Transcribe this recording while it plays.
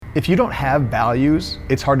If you don't have values,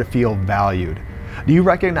 it's hard to feel valued. Do you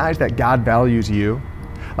recognize that God values you?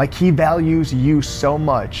 Like he values you so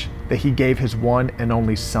much that he gave his one and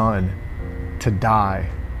only son to die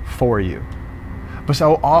for you. But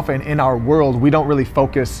so often in our world, we don't really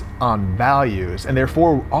focus on values, and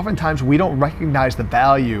therefore oftentimes we don't recognize the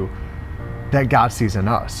value that God sees in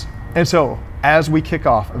us. And so as we kick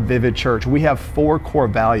off Vivid Church, we have 4 core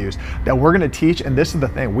values that we're going to teach. And this is the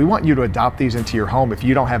thing, we want you to adopt these into your home if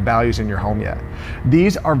you don't have values in your home yet.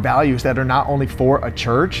 These are values that are not only for a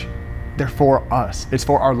church, they're for us. It's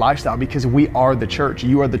for our lifestyle, because we are the church.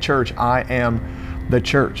 You are the church. I am the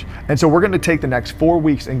church. And so we're going to take the next 4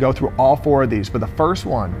 weeks and go through all 4 of these. But the first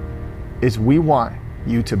one is we want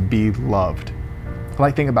you to be loved.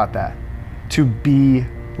 Like, think about that. To be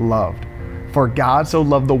loved. For God so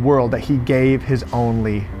loved the world that he gave his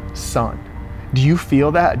only son. Do you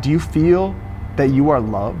feel that? Do you feel that you are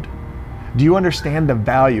loved? Do you understand the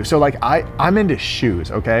value? So like I'm into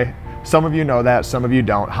shoes, okay? Some of you know that, some of you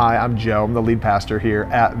don't. Hi, I'm Joe. I'm the lead pastor here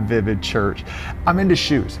at Vivid Church. I'm into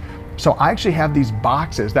shoes. So I actually have these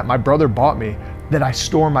boxes that my brother bought me that I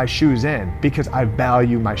store my shoes in because I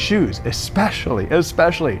value my shoes,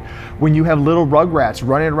 especially when you have little rugrats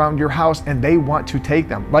running around your house and they want to take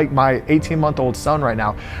them. Like my 18-month-old son right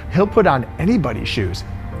now, he'll put on anybody's shoes.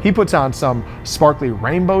 He puts on some sparkly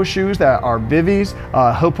rainbow shoes that are Vivi's.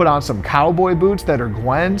 He'll put on some cowboy boots that are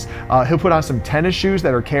Gwen's. He'll put on some tennis shoes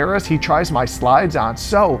that are Kara's. He tries my slides on.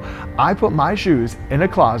 So I put my shoes in a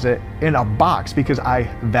closet in a box because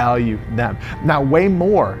I value them. Now, way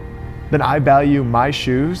more than I value my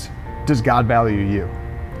shoes, does God value you?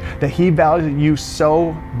 That he values you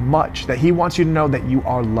so much that he wants you to know that you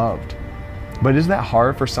are loved. But isn't that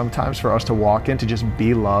hard sometimes for us to walk in, to just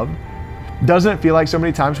be loved? Doesn't it feel like so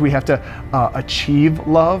many times we have to achieve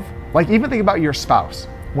love? Like, even think about your spouse.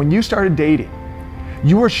 When you started dating,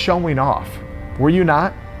 you were showing off. Were you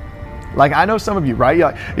not? Like, I know some of you, right?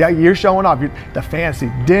 You're showing off. The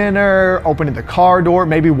fancy dinner, opening the car door.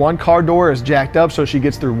 Maybe one car door is jacked up so she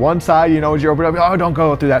gets through one side, as you open it up, oh, don't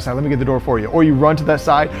go through that side. Let me get the door for you. Or you run to that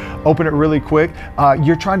side, open it really quick.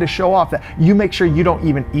 You're trying to show off that you make sure you don't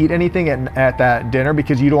even eat anything at that dinner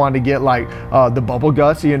because you don't want to get like the bubble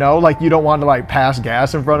guts, like you don't want to like pass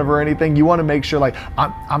gas in front of her or anything. You want to make sure like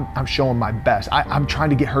I'm showing my best. I'm trying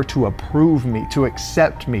to get her to approve me, to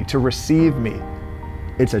accept me, to receive me.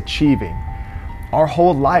 It's achieving. Our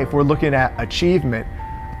whole life, we're looking at achievement,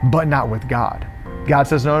 but not with God. God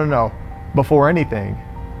says, no. Before anything,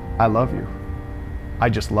 I love you. I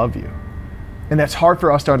just love you. And that's hard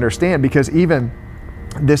for us to understand because even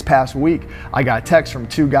this past week, I got a text from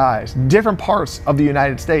 2 guys, different parts of the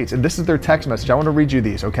United States. And this is their text message. I want to read you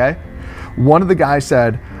these, okay? One of the guys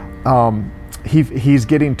said, he's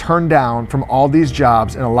getting turned down from all these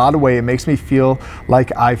jobs. In a lot of ways, it makes me feel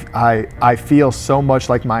like I feel so much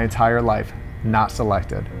like my entire life not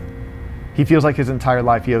selected. He feels like his entire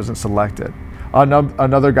life he wasn't selected.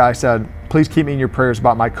 Another guy said, please keep me in your prayers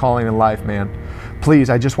about my calling in life, man.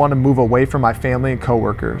 Please, I just want to move away from my family and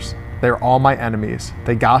coworkers. They're all my enemies.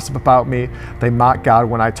 They gossip about me. They mock God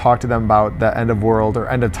when I talk to them about the end of world or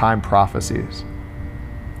end of time prophecies.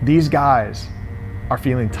 These guys are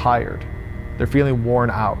feeling tired. They're feeling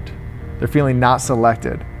worn out. They're feeling not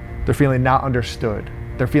selected. They're feeling not understood.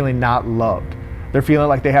 They're feeling not loved. They're feeling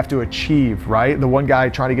like they have to achieve, right? The one guy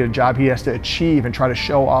trying to get a job, he has to achieve and try to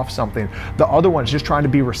show off something. The other one's just trying to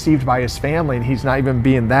be received by his family and he's not even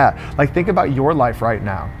being that. Like, think about your life right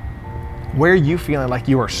now. Where are you feeling like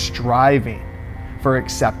you are striving for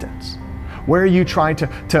acceptance? Where are you trying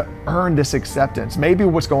to earn this acceptance? Maybe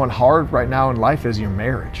what's going hard right now in life is your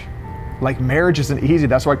marriage. Like, marriage isn't easy.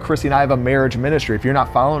 That's why Chrissy and I have a marriage ministry. If you're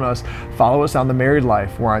not following us, follow us on The Married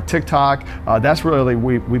Life. We're on TikTok. That's really,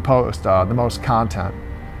 we post the most content.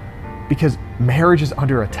 Because marriage is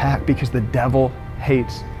under attack because the devil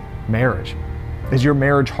hates marriage. Is your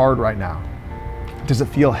marriage hard right now? Does it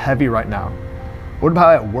feel heavy right now? What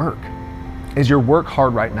about at work? Is your work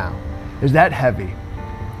hard right now? Is that heavy?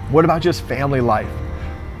 What about just family life?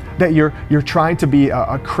 That you're trying to be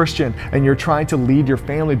a Christian and you're trying to lead your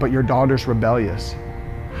family, but your daughter's rebellious.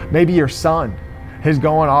 Maybe your son is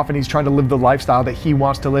going off and he's trying to live the lifestyle that he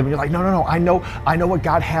wants to live. And you're like, no, I know what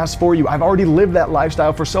God has for you. I've already lived that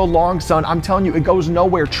lifestyle for so long, son. I'm telling you, it goes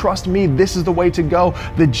nowhere. Trust me, this is the way to go.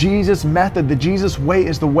 The Jesus method, the Jesus way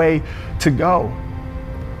is the way to go.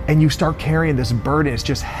 And you start carrying this burden. It's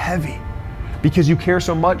just heavy because you care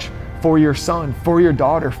so much for your son, for your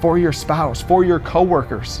daughter, for your spouse, for your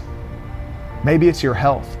coworkers. Maybe it's your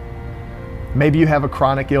health. Maybe you have a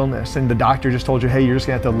chronic illness and the doctor just told you, hey, you're just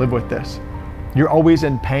gonna have to live with this. You're always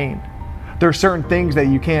in pain. There are certain things that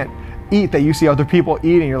you can't eat that you see other people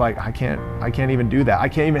eating. You're like, I can't even do that. I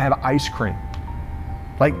can't even have ice cream.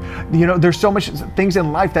 Like, there's so much things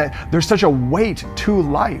in life that there's such a weight to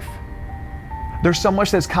life. There's so much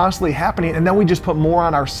that's constantly happening, and then we just put more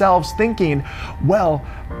on ourselves thinking, well,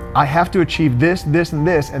 I have to achieve this, this,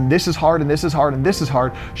 and this is hard, and this is hard, and this is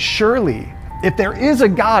hard. Surely, if there is a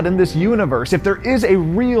God in this universe, if there is a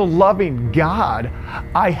real loving God,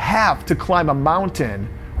 I have to climb a mountain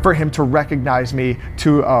for him to recognize me,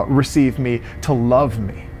 to receive me, to love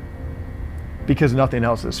me. Because nothing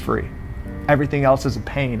else is free. Everything else is a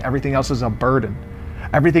pain. Everything else is a burden.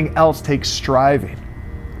 Everything else takes striving.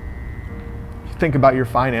 Think about your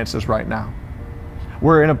finances right now.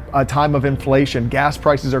 We're in a time of inflation. Gas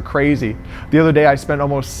prices are crazy. The other day I spent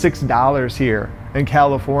almost $6 here in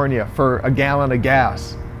California for a gallon of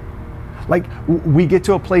gas. Like, we get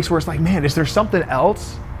to a place where it's like, man, is there something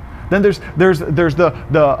else? Then there's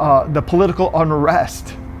the political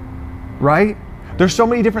unrest, right? There's so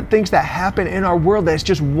many different things that happen in our world that's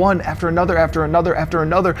just one after another, after another, after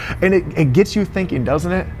another. And it gets you thinking,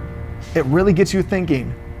 doesn't it? It really gets you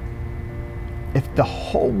thinking, if the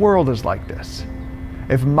whole world is like this,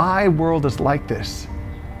 if my world is like this,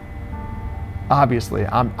 obviously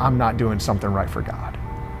I'm not doing something right for God.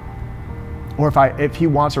 Or if he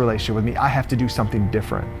wants a relationship with me, I have to do something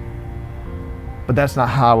different. But that's not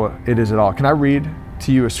how it is at all. Can I read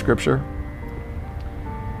to you a scripture?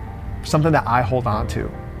 Something that I hold on to,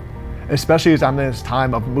 especially as I'm in this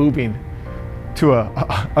time of moving to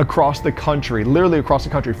across the country, literally across the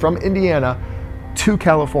country, from Indiana to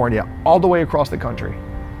California, all the way across the country,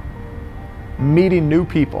 meeting new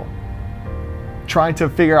people, trying to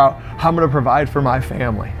figure out how I'm going to provide for my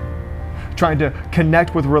family, trying to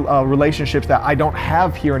connect with relationships that I don't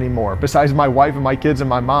have here anymore, besides my wife and my kids and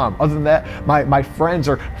my mom. Other than that, my friends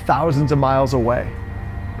are thousands of miles away.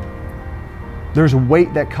 There's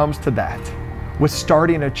weight that comes to that with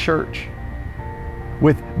starting a church,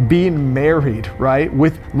 with being married, right?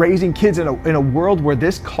 With raising kids in a world where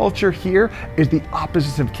this culture here is the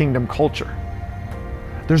opposite of kingdom culture.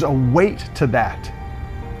 There's a weight to that.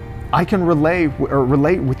 I can relate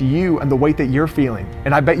with you and the weight that you're feeling.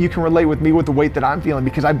 And I bet you can relate with me with the weight that I'm feeling,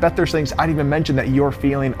 because I bet there's things I didn't even mention that you're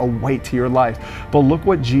feeling a weight to your life. But look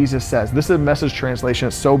what Jesus says. This is a Message translation.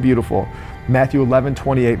 It's so beautiful. Matthew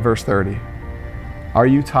 11:28, verse 30. Are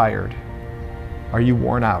you tired? Are you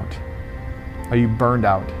worn out? Are you burned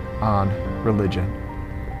out on religion?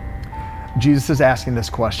 Jesus is asking this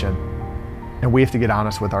question, and we have to get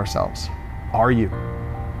honest with ourselves. Are you?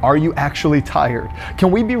 Are you actually tired?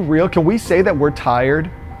 Can we be real? Can we say that we're tired?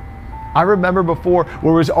 I remember before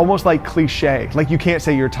where it was almost like cliche, like you can't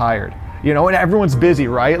say you're tired, and everyone's busy,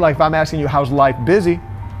 right? Like if I'm asking you, how's life? Busy.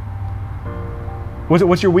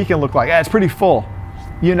 What's your weekend look like? It's pretty full.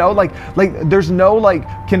 Like there's no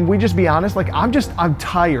can we just be honest? I'm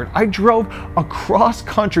tired. I drove across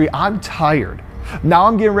country. I'm tired. Now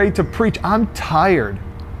I'm getting ready to preach. I'm tired.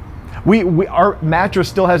 Our mattress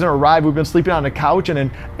still hasn't arrived. We've been sleeping on a couch and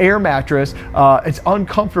an air mattress. It's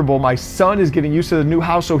uncomfortable. My son is getting used to the new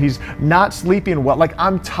house, so he's not sleeping well.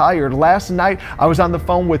 I'm tired. Last night I was on the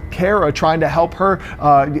phone with Kara trying to help her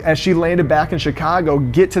as she landed back in Chicago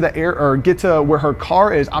get to where her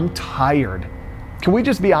car is. I'm tired. Can we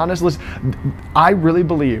just be honest? Listen, I really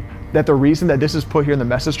believe that the reason that this is put here in the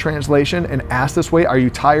Message translation and asked this way, are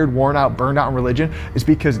you tired, worn out, burned out in religion, is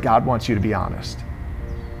because God wants you to be honest.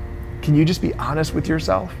 Can you just be honest with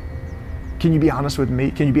yourself? Can you be honest with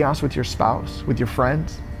me? Can you be honest with your spouse, with your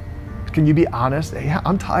friends? Can you be honest? Hey,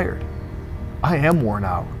 I'm tired. I am worn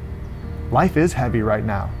out. Life is heavy right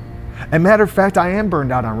now. And matter of fact, I am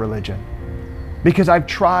burned out on religion. Because I've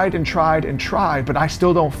tried and tried and tried, but I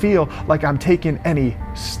still don't feel like I'm taking any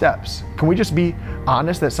steps. Can we just be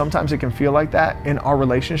honest that sometimes it can feel like that in our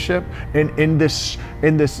relationship, in this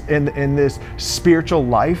spiritual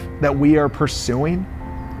life that we are pursuing?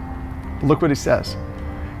 Look what he says.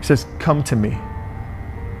 He says, "Come to me,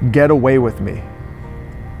 get away with me,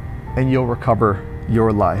 and you'll recover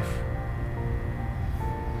your life."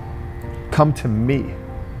 Come to me,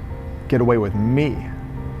 get away with me,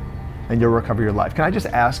 and you'll recover your life. Can I just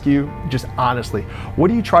ask you, just honestly, what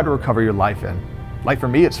do you try to recover your life in? For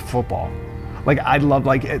me, it's football. I love,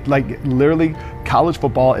 literally, college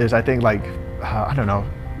football is, I think,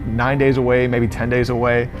 9 days away, maybe 10 days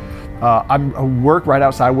away. I work right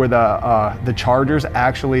outside where the Chargers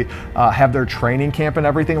actually have their training camp and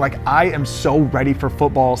everything. I am so ready for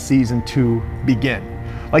football season to begin.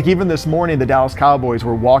 Even this morning, the Dallas Cowboys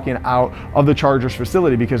were walking out of the Chargers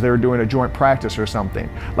facility because they were doing a joint practice or something.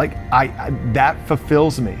 That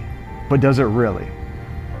fulfills me, but does it really?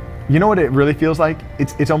 You know what it really feels like?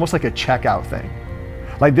 It's almost like a checkout thing.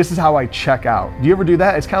 Like, this is how I check out. Do you ever do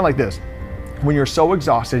that? It's kind of like this. When you're so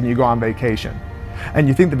exhausted and you go on vacation and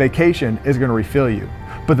you think the vacation is going to refill you,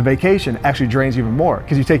 but the vacation actually drains you even more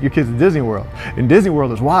because you take your kids to Disney World, and Disney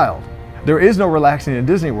World is wild. There is no relaxing in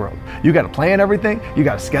Disney World. You got to plan everything. You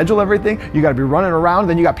got to schedule everything. You got to be running around.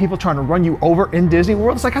 Then you got people trying to run you over in Disney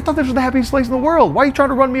World. It's like, I thought this was the happiest place in the world. Why are you trying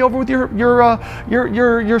to run me over with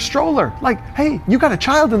your stroller? Like, hey, you got a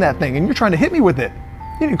child in that thing and you're trying to hit me with it.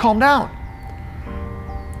 You need to calm down.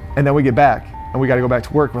 And then we get back and we got to go back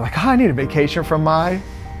to work. We're like, I need a vacation from my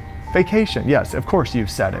vacation. Yes, of course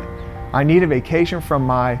you've said it. I need a vacation from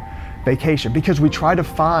my vacation, because we try to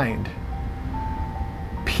find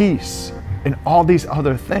peace in all these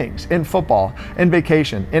other things, in football, in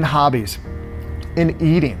vacation, in hobbies, in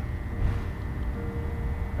eating.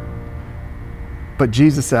 But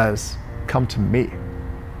Jesus says, come to me,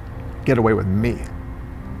 get away with me,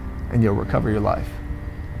 and you'll recover your life.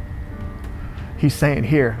 He's saying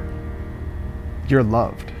here, you're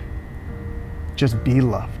loved. Just be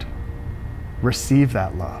loved. Receive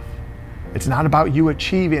that love. It's not about you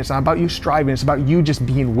achieving, it's not about you striving, it's about you just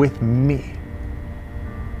being with me.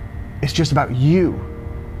 It's just about you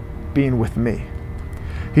being with me.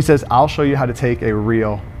 He says, I'll show you how to take a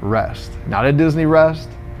real rest. Not a Disney rest,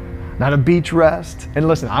 not a beach rest. And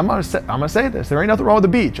listen, I'm gonna say this, there ain't nothing wrong with the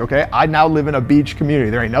beach, okay? I now live in a beach community.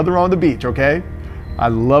 There ain't nothing wrong with the beach, okay? I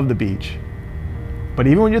love the beach. But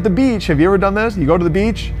even when you're at the beach, have you ever done this? You go to the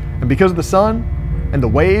beach, and because of the sun and the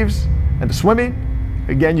waves and the swimming,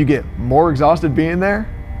 again, you get more exhausted being there.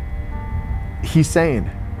 He's saying,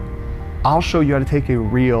 I'll show you how to take a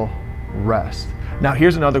real rest. Now,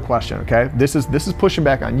 here's another question, okay? This is pushing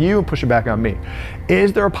back on you and pushing back on me.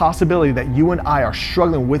 Is there a possibility that you and I are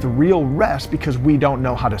struggling with real rest because we don't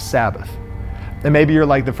know how to Sabbath? And maybe you're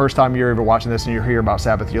like, the first time you're ever watching this and you hear about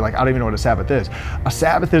Sabbath, you're like, I don't even know what a Sabbath is. A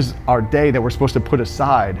Sabbath is our day that we're supposed to put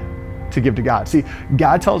aside to give to God. See,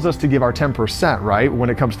 God tells us to give our 10%, right? When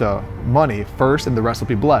it comes to money first, and the rest will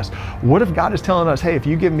be blessed. What if God is telling us, hey, if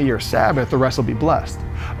you give me your Sabbath, the rest will be blessed?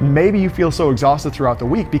 Maybe you feel so exhausted throughout the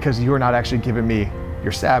week because you're not actually giving me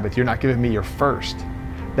your Sabbath. You're not giving me your first,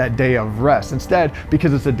 that day of rest. Instead,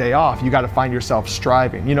 because it's a day off, you got to find yourself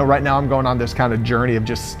striving. You know, right now I'm going on this kind of journey of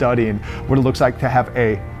just studying what it looks like to have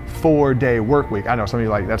a 4-day work week. I know some of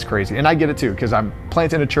you are like, that's crazy. And I get it too, because I'm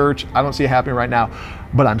planting a church. I don't see it happening right now,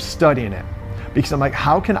 but I'm studying it. Because I'm like,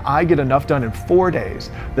 how can I get enough done in 4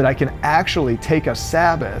 days that I can actually take a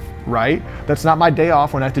Sabbath, right? That's not my day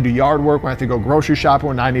off, when I have to do yard work, when I have to go grocery shopping,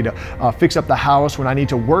 when I need to fix up the house, when I need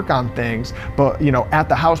to work on things, but at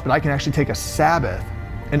the house, but I can actually take a Sabbath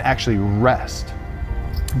and actually rest.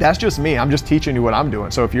 That's just me. I'm just teaching you what I'm doing.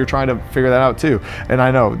 So if you're trying to figure that out too, and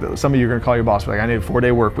I know some of you are going to call your boss, like, I need a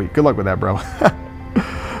 4-day work week. Good luck with that, bro.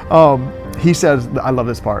 He says, I love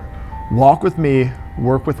this part. Walk with me,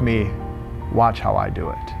 work with me, watch how I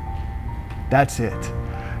do it. That's it.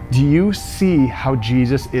 Do you see how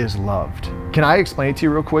Jesus is loved? Can I explain it to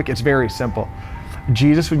you real quick? It's very simple.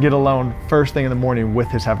 Jesus would get alone first thing in the morning with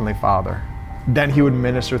his Heavenly Father. Then he would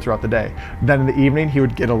minister throughout the day. Then in the evening, he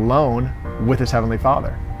would get alone with his Heavenly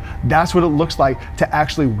Father. That's what it looks like to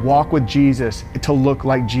actually walk with Jesus, to look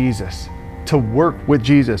like Jesus, to work with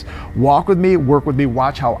Jesus. Walk with me, work with me,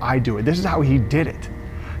 watch how I do it. This is how he did it.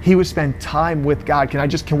 He would spend time with God.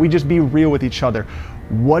 Can we just be real with each other?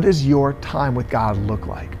 What does your time with God look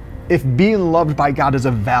like? If being loved by God is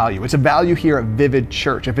a value, it's a value here at Vivid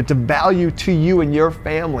Church. If it's a value to you and your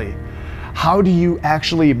family, how do you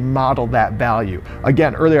actually model that value?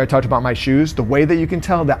 Again, earlier I talked about my shoes. The way that you can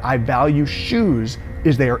tell that I value shoes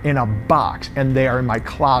is they are in a box and they are in my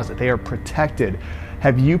closet. They are protected.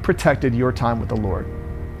 Have you protected your time with the Lord?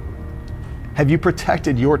 Have you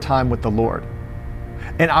protected your time with the Lord?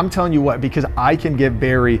 And I'm telling you what, because I can get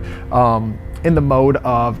very in the mode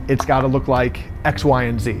of, it's got to look like X, Y,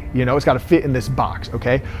 and Z. It's got to fit in this box,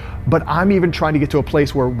 okay? But I'm even trying to get to a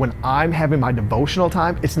place where when I'm having my devotional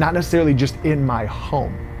time, it's not necessarily just in my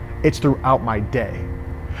home. It's throughout my day.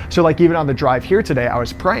 So like even on the drive here today, I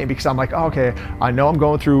was praying because I'm like, oh, okay, I know I'm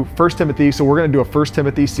going through 1 Timothy, so we're going to do a 1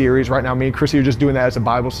 Timothy series right now. Me and Chrissy are just doing that as a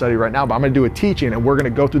Bible study right now, but I'm going to do a teaching and we're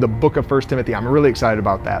going to go through the book of 1 Timothy. I'm really excited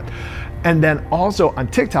about that. And then also on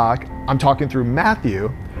TikTok, I'm talking through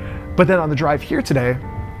Matthew, but then on the drive here today,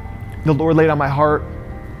 the Lord laid on my heart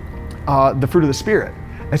the fruit of the Spirit.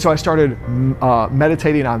 And so I started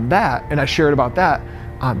meditating on that, and I shared about that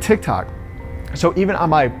on TikTok. So even on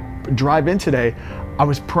my drive in today, I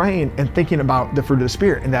was praying and thinking about the fruit of the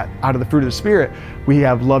Spirit, and that out of the fruit of the Spirit, we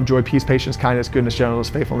have love, joy, peace, patience, kindness, goodness, gentleness,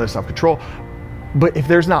 faithfulness, self-control. But if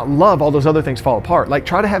there's not love, all those other things fall apart. Like,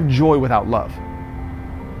 try to have joy without love.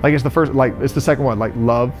 Like, it's the second one, like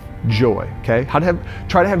love, joy, okay?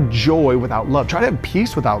 Try to have joy without love. Try to have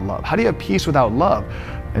peace without love. How do you have peace without love?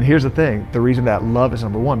 And here's the thing, the reason that love is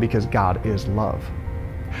number one, because God is love.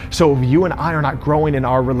 So if you and I are not growing in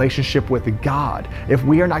our relationship with God, if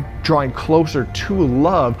we are not drawing closer to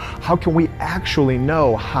love, how can we actually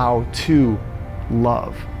know how to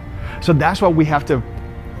love? So that's why we have to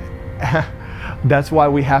that's why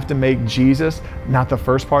we have to make Jesus not the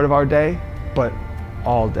first part of our day, but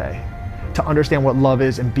all day, to understand what love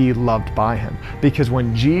is and be loved by him. Because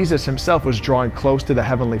when Jesus himself was drawing close to the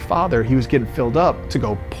Heavenly Father, he was getting filled up to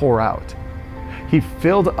go pour out. He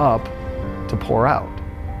filled up to pour out.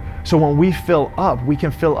 So when we fill up, we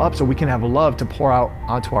can fill up so we can have love to pour out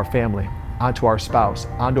onto our family, onto our spouse,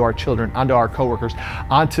 onto our children, onto our coworkers,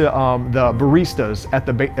 onto the baristas at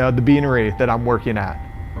the beanery that I'm working at.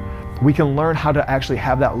 We can learn how to actually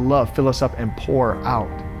have that love fill us up and pour out.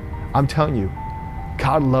 I'm telling you,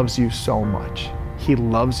 God loves you so much. He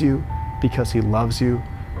loves you because he loves you,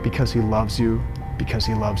 because he loves you, because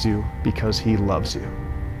he loves you, because he loves you.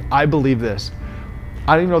 I believe this.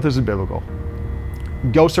 I don't even know if this is biblical.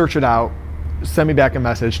 Go search it out, send me back a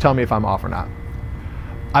message, tell me if I'm off or not.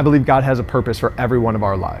 I believe God has a purpose for every one of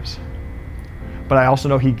our lives. But I also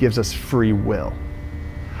know he gives us free will.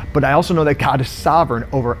 But I also know that God is sovereign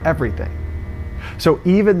over everything. So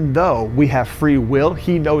even though we have free will,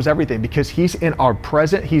 he knows everything because he's in our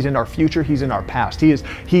present, he's in our future, he's in our past. He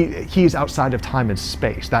is outside of time and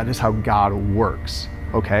space. That is how God works,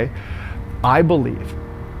 okay? I believe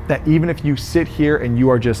that even if you sit here and you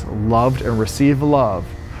are just loved and receive love,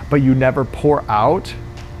 but you never pour out,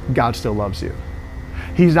 God still loves you.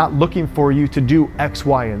 He's not looking for you to do X,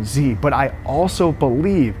 Y, and Z, but I also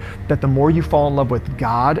believe that the more you fall in love with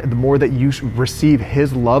God, the more that you receive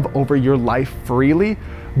his love over your life freely,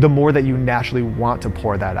 the more that you naturally want to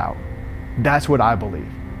pour that out. That's what I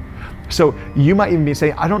believe. So you might even be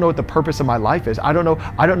saying, I don't know what the purpose of my life is. I don't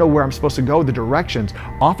know where I'm supposed to go, the directions.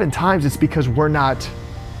 Oftentimes it's because we're not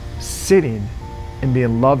sitting and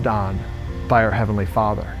being loved on by our Heavenly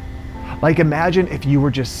Father. Like imagine if you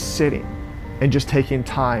were just sitting and just taking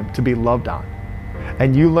time to be loved on.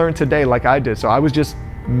 And you learned today like I did. So I was just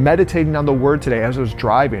meditating on the word today as I was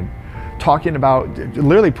driving, talking about,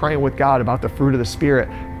 literally praying with God about the fruit of the Spirit.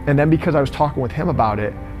 And then because I was talking with him about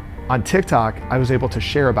it, on TikTok, I was able to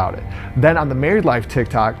share about it. Then on the Married Life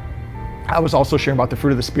TikTok, I was also sharing about the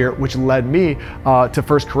fruit of the Spirit, which led me to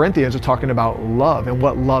 1 Corinthians, talking about love and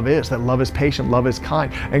what love is, that love is patient, love is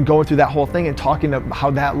kind, and going through that whole thing and talking about how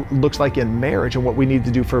that looks like in marriage and what we need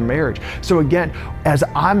to do for marriage. So again, as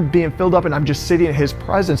I'm being filled up and I'm just sitting in his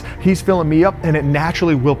presence, he's filling me up and it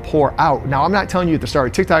naturally will pour out. Now, I'm not telling you to start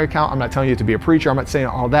a TikTok account. I'm not telling you to be a preacher. I'm not saying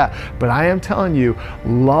all that, but I am telling you,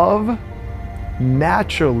 love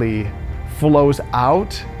naturally flows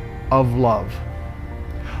out of love.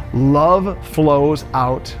 Love flows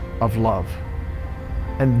out of love.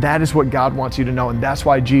 And that is what God wants you to know. And that's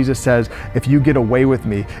why Jesus says, if you get away with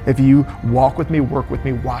me, if you walk with me, work with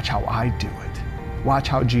me, watch how I do it. Watch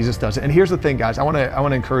how Jesus does it. And here's the thing, guys, I want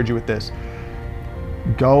to encourage you with this.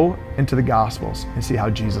 Go into the Gospels and see how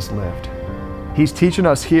Jesus lived. He's teaching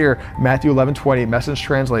us here, Matthew 11:20, Message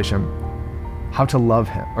translation, how to love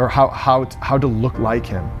him, or how to look like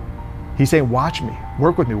him. He's saying, watch me,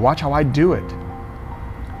 work with me, watch how I do it.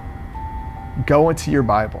 Go into your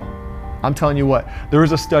Bible. I'm telling you what, there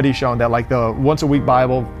was a study showing that like the once a week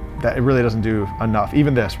Bible, that it really doesn't do enough.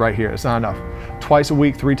 Even this right here, it's not enough. Twice a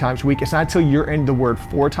week, 3 times a week. It's not until you're in the Word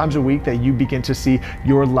 4 times a week that you begin to see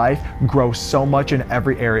your life grow so much in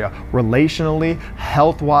every area, relationally,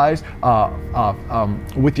 health-wise,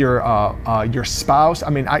 with your spouse. I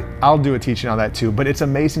mean, I'll do a teaching on that too, but it's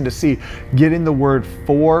amazing to see getting the Word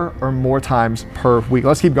 4 or more times per week.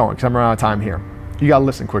 Let's keep going because I'm running out of time here. You gotta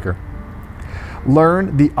listen quicker.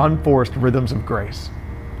 Learn the unforced rhythms of grace.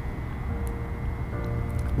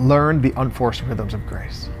 Learn the unforced rhythms of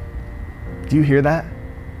grace. Do you hear that?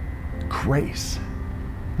 Grace.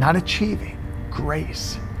 Not achieving.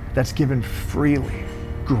 Grace. That's given freely.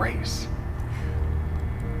 Grace.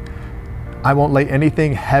 I won't lay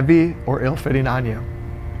anything heavy or ill-fitting on you.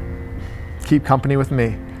 Keep company with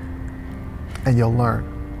me, and you'll learn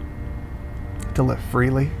to live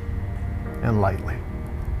freely and lightly.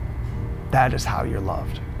 That is how you're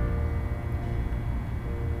loved.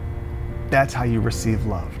 That's how you receive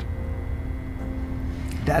loved.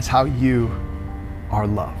 That's how you are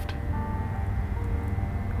loved.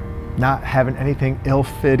 Not having anything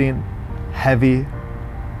ill-fitting, heavy,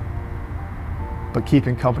 but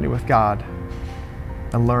keeping company with God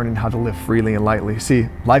and learning how to live freely and lightly. See,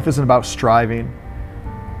 life isn't about striving.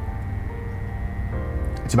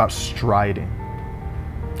 It's about striding.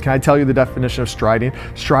 Can I tell you the definition of striding?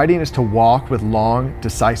 Striding is to walk with long,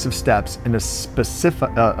 decisive steps in a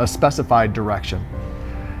specified direction.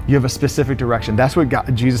 You have a specific direction. That's what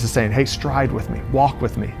Jesus is saying. Hey, stride with me, walk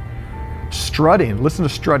with me. Strutting, listen to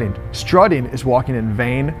strutting. Strutting is walking in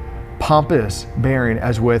vain, pompous bearing,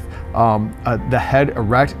 as with the head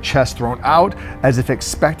erect, chest thrown out, as if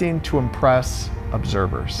expecting to impress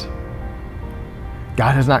observers.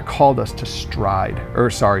 God has not called us to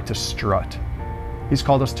to strut. He's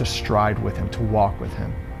called us to stride with him, to walk with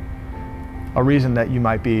him. A reason that you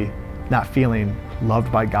might be not feeling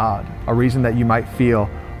loved by God, a reason that you might feel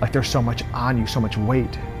like there's so much on you, so much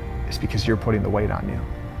weight, is because you're putting the weight on you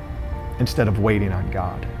instead of waiting on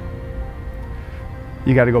God.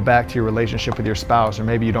 You got to go back to your relationship with your spouse, or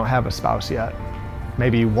maybe you don't have a spouse yet.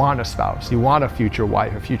 Maybe you want a spouse, you want a future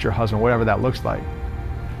wife, a future husband, whatever that looks like.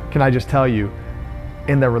 Can I just tell you,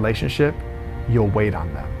 in their relationship, you'll wait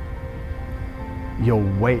on them. You'll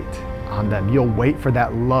wait on them. You'll wait for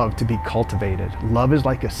that love to be cultivated. Love is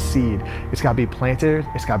like a seed. It's got to be planted,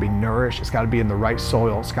 it's got to be nourished, it's got to be in the right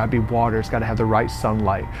soil, it's got to be watered, it's got to have the right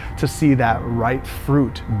sunlight to see that right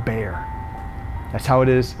fruit bear. That's how it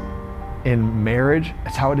is in marriage.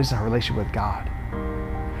 That's how it is in our relationship with God.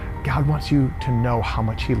 God wants you to know how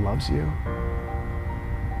much he loves you,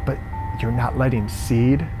 but you're not letting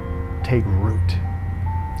seed take root.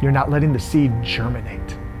 You're not letting the seed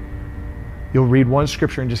germinate. You'll read one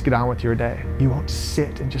scripture and just get on with your day. You won't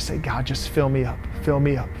sit and just say, God, just fill me up, fill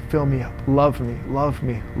me up, fill me up. Love me, love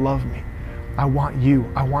me, love me. I want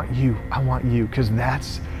you, I want you, I want you, because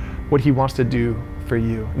that's what he wants to do for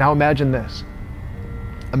you. Now imagine this.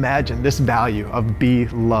 Imagine this value of be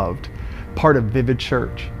loved, part of Vivid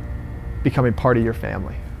Church, becoming part of your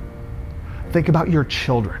family. Think about your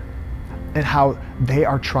children and how they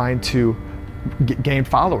are trying to gain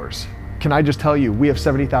followers. Can I just tell you, we have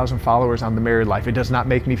 70,000 followers on The Married Life. It does not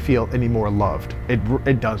make me feel any more loved.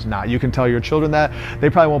 It does not. You can tell your children that. They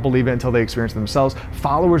probably won't believe it until they experience it themselves.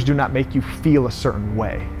 Followers do not make you feel a certain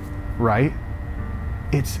way, right?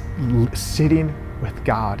 It's sitting with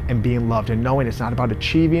God and being loved and knowing it's not about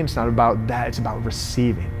achieving, it's not about that, it's about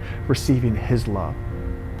receiving his love.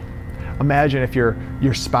 Imagine if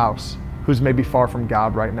your spouse, who's maybe far from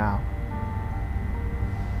God right now,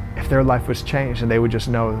 if their life was changed and they would just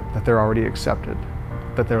know that they're already accepted,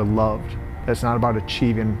 that they're loved, that it's not about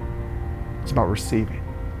achieving, it's about receiving.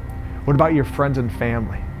 What about your friends and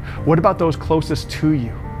family? What about those closest to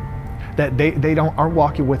you? That they aren't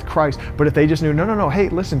walking with Christ, but if they just knew, no, hey,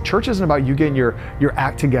 listen, church isn't about you getting your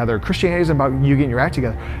act together. Christianity isn't about you getting your act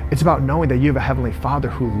together. It's about knowing that you have a Heavenly Father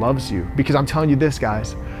who loves you. Because I'm telling you this,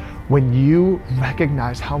 guys, when you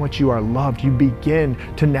recognize how much you are loved, you begin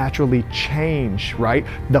to naturally change, right?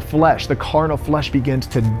 The flesh, the carnal flesh begins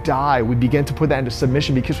to die. We begin to put that into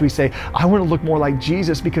submission because we say, I want to look more like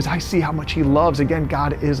Jesus because I see how much he loves. Again,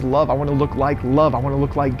 God is love. I want to look like love. I want to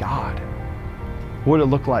look like God. What would it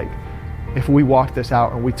look like if we walked this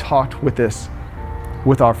out and we talked with this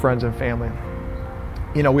with our friends and family?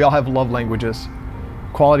 You know, we all have love languages: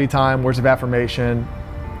 quality time, words of affirmation,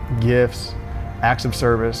 gifts, acts of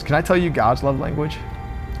service. Can I tell you God's love language?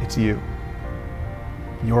 It's you.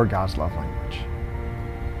 You're God's love language.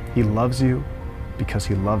 He loves you because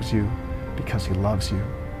he loves you, because he loves you,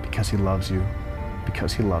 because he loves you,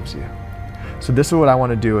 because he loves you. So this is what I want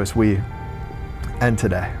to do as we end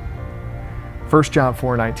today. 1 John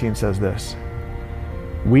 4:19 says this: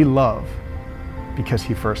 we love because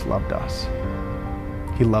he first loved us.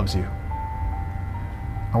 He loves you.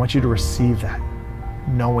 I want you to receive that,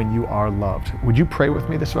 knowing you are loved. Would you pray with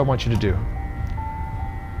me? This is what I want you to do.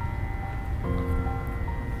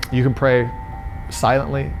 You can pray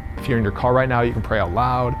silently. If you're in your car right now, you can pray out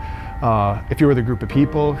loud. If you're with a group of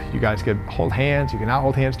people, you guys could hold hands. You can not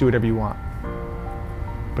hold hands, do whatever you want.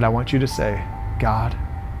 But I want you to say, God,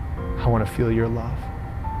 I want to feel your love.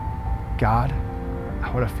 God,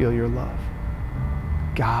 I want to feel your love.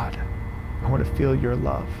 God, I want to feel your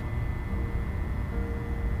love.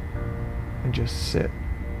 And just sit.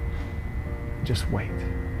 Just wait.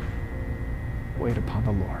 Wait upon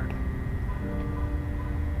the Lord.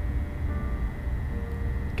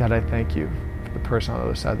 God, I thank you for the person on the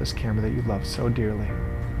other side of this camera that you love so dearly,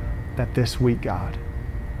 that this week, God,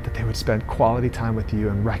 that they would spend quality time with you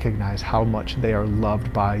and recognize how much they are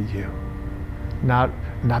loved by you. Not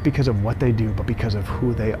because of what they do, but because of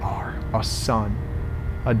who they are, a son,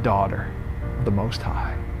 a daughter of the Most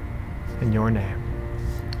High. In your name,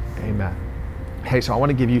 amen. Hey, so I want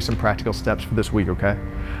to give you some practical steps for this week, okay?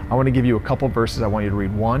 I want to give you a couple verses. I want you to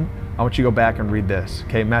read one. I want you to go back and read this,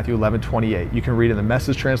 okay? Matthew 11:28. You can read in the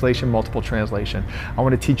Message translation, multiple translation. I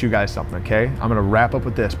want to teach you guys something, okay? I'm going to wrap up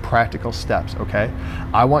with this, practical steps, okay?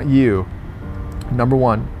 I want you, number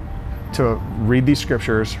one, to read these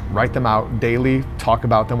scriptures, write them out daily, talk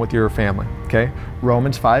about them with your family, okay?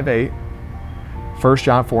 Romans 5:8, 1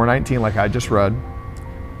 John 4:19, like I just read,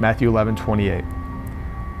 Matthew 11:28.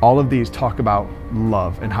 All of these talk about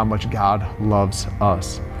love and how much God loves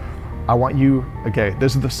us. I want you, okay,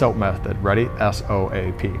 this is the SOAP method. Ready?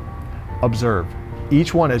 SOAP. Observe.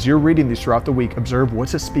 Each one, as you're reading these throughout the week, observe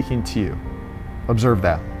what's it speaking to you. Observe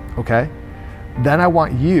that, okay? Then I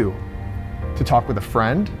want you to talk with a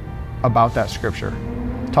friend about that scripture.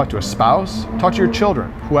 Talk to a spouse, talk to your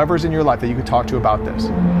children, whoever's in your life that you can talk to about this.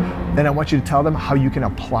 Then I want you to tell them how you can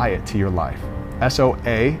apply it to your life.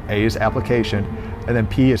 SOA, A is application, and then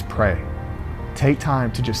P is pray. Take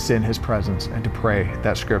time to just sit in his presence and to pray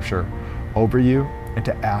that scripture over you and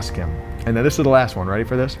to ask him. And then this is the last one. Ready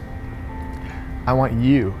for this? I want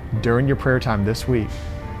you, during your prayer time this week,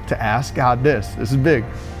 to ask God this. This is big.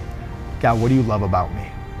 God, what do you love about me?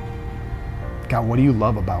 God, what do you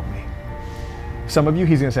love about me? Some of you,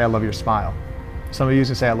 he's gonna say, I love your smile. Some of you, he's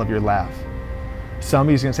gonna say, I love your laugh. Some of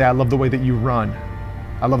you, he's gonna say, I love the way that you run.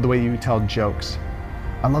 I love the way you tell jokes.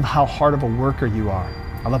 I love how hard of a worker you are.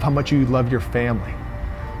 I love how much you love your family.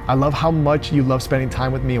 I love how much you love spending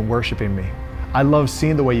time with me and worshiping me. I love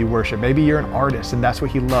seeing the way you worship. Maybe you're an artist and that's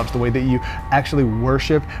what he loves, the way that you actually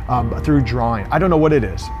worship through drawing. I don't know what it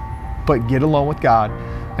is, but get alone with God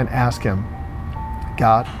and ask him,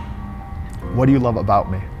 God, what do you love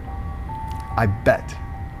about me? I bet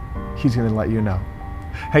he's gonna let you know.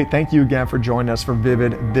 Hey, thank you again for joining us for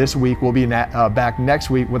Vivid this week. We'll be back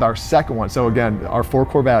next week with our second one. So again, our 4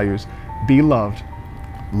 core values: be loved,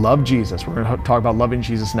 love Jesus. We're going to talk about loving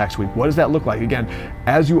Jesus next week. What does that look like? Again,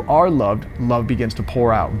 as you are loved, love begins to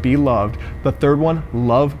pour out. Be loved. The third one,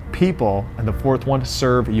 love people. And the fourth one,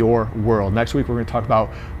 serve your world. Next week, we're going to talk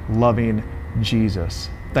about loving Jesus.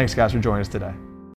 Thanks, guys, for joining us today.